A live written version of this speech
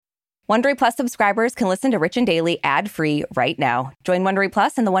Wondery Plus subscribers can listen to Rich and Daily ad-free right now. Join Wondery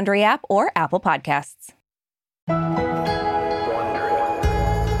Plus in the Wondery app or Apple Podcasts.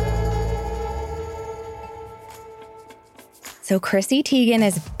 So Chrissy Teigen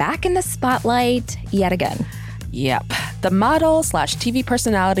is back in the spotlight yet again. Yep. The model slash TV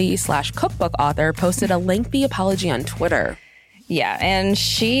personality slash cookbook author posted a lengthy apology on Twitter. Yeah, and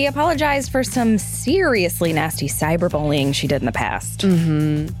she apologized for some seriously nasty cyberbullying she did in the past.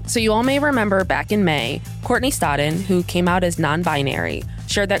 So you all may remember back in May, Courtney Stodden, who came out as non-binary,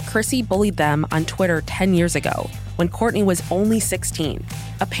 shared that Chrissy bullied them on Twitter 10 years ago, when Courtney was only 16.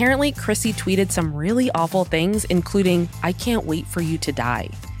 Apparently, Chrissy tweeted some really awful things, including, "I can't wait for you to die."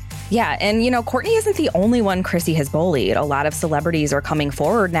 Yeah, and Courtney isn't the only one Chrissy has bullied. A lot of celebrities are coming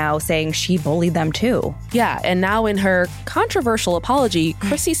forward now saying she bullied them too. Yeah, and now in her controversial apology,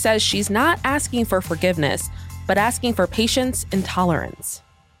 Chrissy says she's not asking for forgiveness, but asking for patience and tolerance.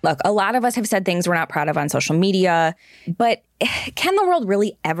 Look, a lot of us have said things we're not proud of on social media, but can the world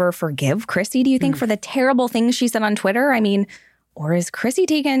really ever forgive Chrissy, do you think, for the terrible things she said on Twitter? I mean, or is Chrissy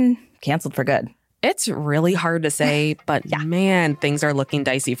Teigen canceled for good? It's really hard to say, but man, things are looking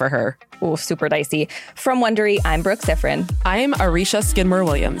dicey for her. Oh, super dicey. From Wondery, I'm Brooke Sifrin. I'm Arisha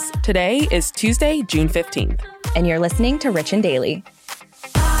Skidmore-Williams. Today is Tuesday, June 15th. And you're listening to Rich and Daily.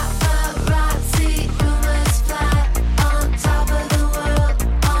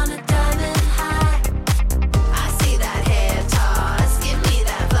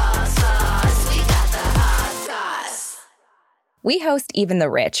 We host Even the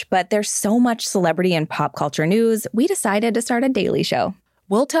Rich, but there's so much celebrity and pop culture news, we decided to start a daily show.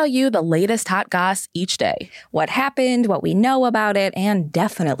 We'll tell you the latest hot goss each day. What happened, what we know about it, and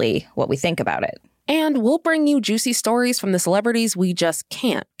definitely what we think about it. And we'll bring you juicy stories from the celebrities we just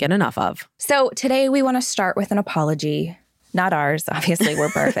can't get enough of. So today we want to start with an apology. Not ours. Obviously, we're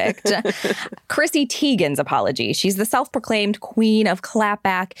perfect. Chrissy Teigen's apology. She's the self-proclaimed queen of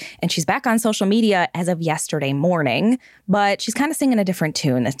clapback, and she's back on social media as of yesterday morning. But she's kind of singing a different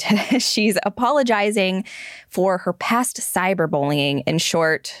tune. She's apologizing for her past cyberbullying. In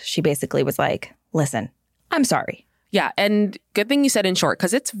short, she basically was like, listen, I'm sorry. Yeah, and good thing you said in short,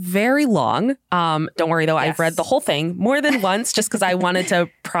 because it's very long. Don't worry, though. Yes. I've read the whole thing more than once just because I wanted to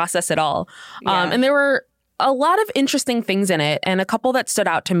process it all. And there were a lot of interesting things in it, and a couple that stood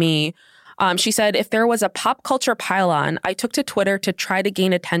out to me. She said, if there was a pop culture pylon, I took to Twitter to try to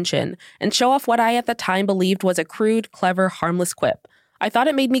gain attention and show off what I at the time believed was a crude, clever, harmless quip. I thought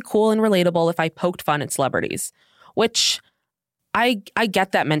it made me cool and relatable if I poked fun at celebrities, which I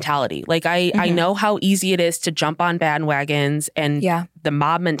get that mentality. Like, I know how easy it is to jump on bandwagons and the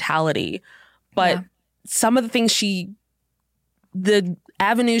mob mentality. But some of the things the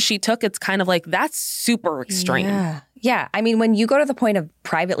avenues she took, it's kind of like, that's super extreme. Yeah. I mean, when you go to the point of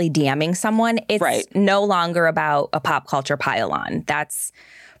privately DMing someone, it's no longer about a pop culture pile-on. That's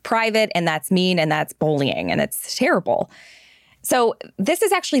private, and that's mean, and that's bullying, and it's terrible. So this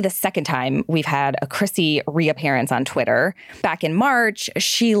is actually the second time we've had a Chrissy reappearance on Twitter. Back in March,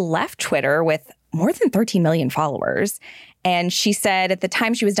 she left Twitter with more than 13 million followers. And she said at the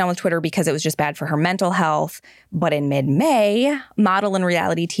time she was done with Twitter because it was just bad for her mental health. But in mid-May, model and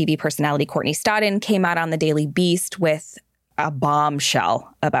reality TV personality Courtney Stodden came out on the Daily Beast with a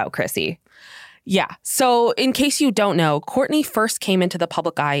bombshell about Chrissy. Yeah. So in case you don't know, Courtney first came into the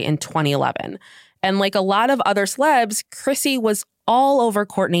public eye in 2011. And like a lot of other celebs, Chrissy was all over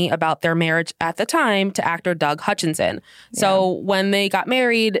Courtney about their marriage at the time to actor Doug Hutchinson. So when they got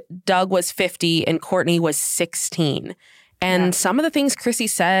married, Doug was 50 and Courtney was 16. And some of the things Chrissy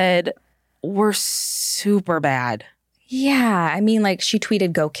said were super bad. Yeah. I mean, like, she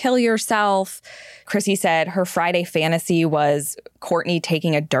tweeted, "Go kill yourself." Chrissy said her Friday fantasy was Courtney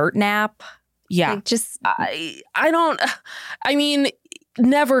taking a dirt nap. Yeah. Like, just I mean,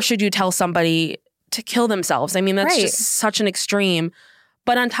 never should you tell somebody to kill themselves. I mean, that's just such an extreme.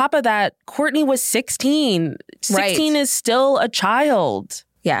 But on top of that, Courtney was 16. 16 is still a child.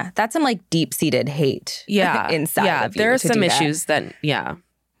 Yeah, that's some like deep-seated hate inside of you. There are some issues that.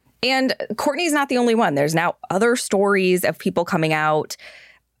 And Courtney's not the only one. There's now other stories of people coming out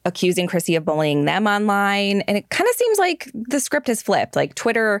accusing Chrissy of bullying them online. And it kind of seems like the script has flipped. Like,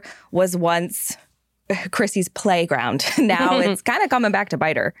 Twitter was once Chrissy's playground. Now it's kind of coming back to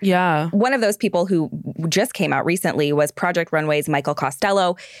bite her. Yeah. One of those people who just came out recently was Project Runway's Michael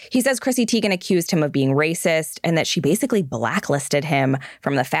Costello. He says Chrissy Teigen accused him of being racist and that she basically blacklisted him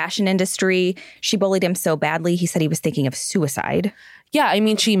from the fashion industry. She bullied him so badly, he said he was thinking of suicide. Yeah, I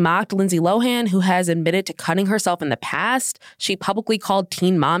mean, she mocked Lindsay Lohan, who has admitted to cutting herself in the past. She publicly called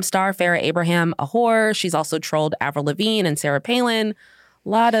teen mom star Farrah Abraham a whore. She's also trolled Avril Lavigne and Sarah Palin.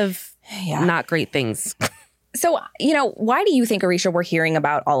 lot of not great things. So, why do you think, Arisha, we're hearing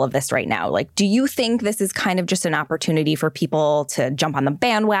about all of this right now? Like, do you think this is kind of just an opportunity for people to jump on the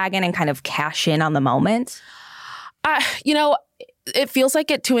bandwagon and kind of cash in on the moment? It feels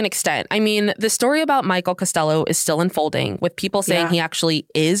like it to an extent. I mean, the story about Michael Costello is still unfolding with people saying he actually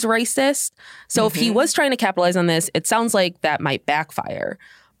is racist. So if he was trying to capitalize on this, it sounds like that might backfire.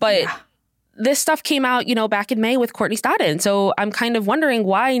 But this stuff came out, back in May with Courtney Stodden. So I'm kind of wondering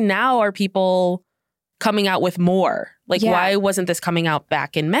why now are people coming out with more? Like, why wasn't this coming out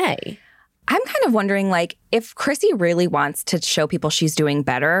back in May? I'm kind of wondering, like, if Chrissy really wants to show people she's doing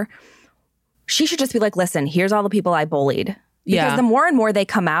better, she should just be like, listen, here's all the people I bullied. Because the more and more they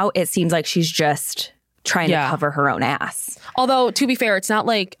come out, it seems like she's just trying to cover her own ass. Although, to be fair, it's not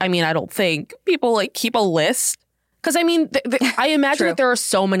like, I don't think people like keep a list. Because, I imagine that there are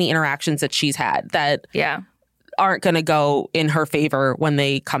so many interactions that she's had that aren't going to go in her favor when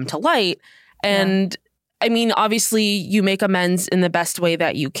they come to light. And, obviously, you make amends in the best way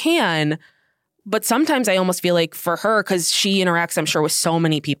that you can. But sometimes I almost feel like for her, because she interacts, I'm sure, with so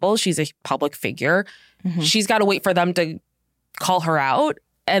many people, she's a public figure, she's got to wait for them to call her out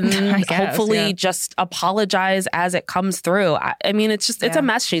and hopefully just apologize as it comes through. It's a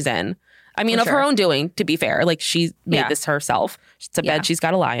mess she's in. Of her own doing, to be fair. Like, she made this herself. It's a bed she's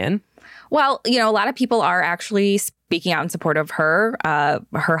got to lie in. Well, a lot of people are actually speaking out in support of her.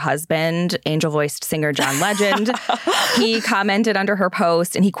 Her husband, angel-voiced singer John Legend, he commented under her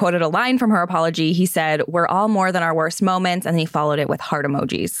post and he quoted a line from her apology. He said, "We're all more than our worst moments." And he followed it with heart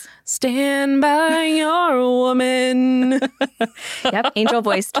emojis. Stand by your woman. Yep,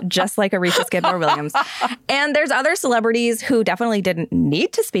 angel-voiced just like Arisha Skidmore-Williams. And there's other celebrities who definitely didn't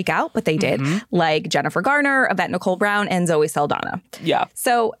need to speak out, but they did, like Jennifer Garner, Yvette Nicole Brown, and Zoe Saldana. Yeah.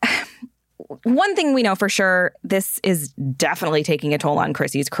 So one thing we know for sure, this is definitely taking a toll on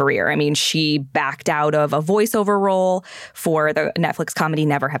Chrissy's career. She backed out of a voiceover role for the Netflix comedy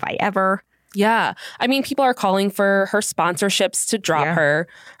Never Have I Ever. Yeah. People are calling for her sponsorships to drop her.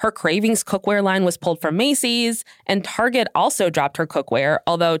 Her Cravings cookware line was pulled from Macy's, and Target also dropped her cookware.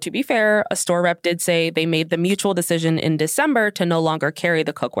 Although, to be fair, a store rep did say they made the mutual decision in December to no longer carry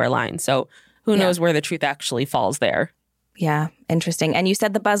the cookware line. So who knows where the truth actually falls there. Yeah, interesting. And you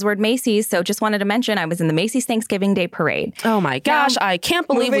said the buzzword Macy's, so just wanted to mention I was in the Macy's Thanksgiving Day Parade. Oh my gosh, I can't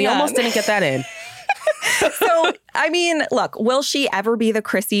believe we almost didn't get that in. So, look, will she ever be the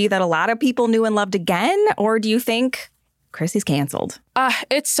Chrissy that a lot of people knew and loved again? Or do you think Chrissy's canceled?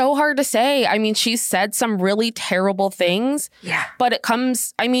 It's so hard to say. She's said some really terrible things. Yeah. But it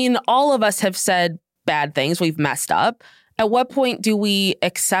comes, all of us have said bad things. We've messed up. At what point do we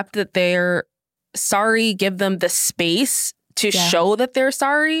accept that they're sorry, give them the space to show that they're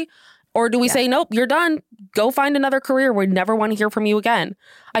sorry? Or do we say, nope, you're done. Go find another career. We never want to hear from you again.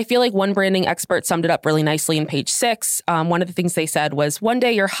 I feel like one branding expert summed it up really nicely in page 6. One of the things they said was, one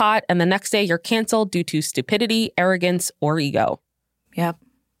day you're hot and the next day you're canceled due to stupidity, arrogance, or ego. Yep.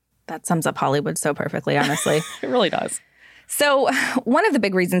 That sums up Hollywood so perfectly, honestly. It really does. So one of the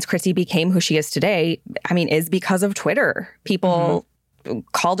big reasons Chrissy became who she is today, is because of Twitter. People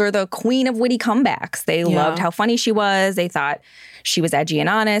called her the queen of witty comebacks. They loved how funny she was. They thought she was edgy and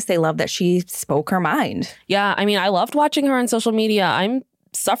honest. They loved that she spoke her mind. Yeah, I loved watching her on social media. I'm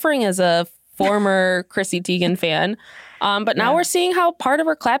suffering as a former Chrissy Teigen fan. But now we're seeing how part of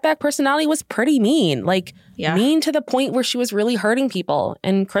her clapback personality was pretty mean. Mean to the point where she was really hurting people.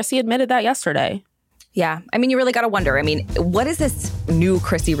 And Chrissy admitted that yesterday. Yeah. You really got to wonder. What is this new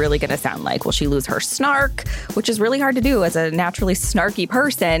Chrissy really going to sound like? Will she lose her snark, which is really hard to do as a naturally snarky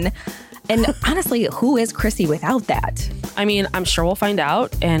person? And honestly, who is Chrissy without that? I'm sure we'll find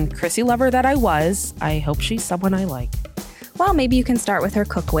out. And Chrissy lover that I was, I hope she's someone I like. Well, maybe you can start with her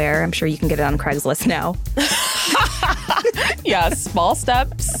cookware. I'm sure you can get it on Craigslist now. Yeah, small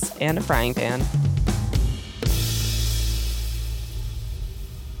steps and a frying pan.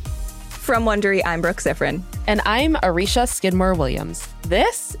 From Wondery, I'm Brooke Sifrin. And I'm Arisha Skidmore-Williams.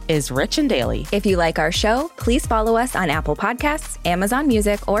 This is Rich and Daily. If you like our show, please follow us on Apple Podcasts, Amazon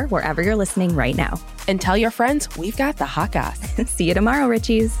Music, or wherever you're listening right now. And tell your friends we've got the hot goss. See you tomorrow,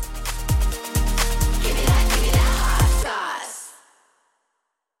 Richies. Give me that hot sauce.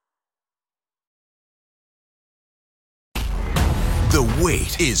 The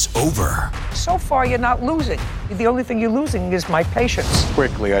wait is over. So far, you're not losing. The only thing you're losing is my patience.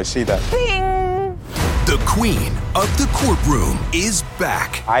 Quickly, I see that. Bing! The queen of the courtroom is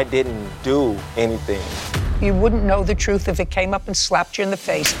back. I didn't do anything. You wouldn't know the truth if it came up and slapped you in the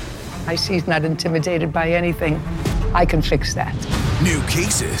face. I see he's not intimidated by anything. I can fix that. New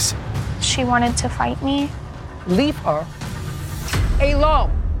cases. She wanted to fight me. Leave her a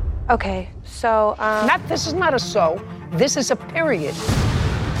loan. Okay, so, This is not a so. This is a period.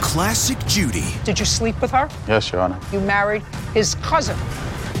 Classic Judy. Did you sleep with her? Yes, Your Honor. You married his cousin.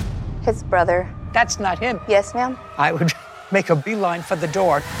 his brother. That's not him. Yes, ma'am? I would make a beeline for the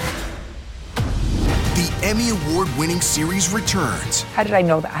door. The Emmy Award-winning series returns. How did I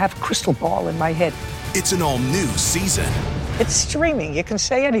know that? I have a crystal ball in my head. It's an all-new season. It's streaming. You can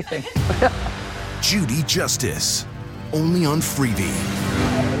say anything. Judy Justice. Only on Freevee.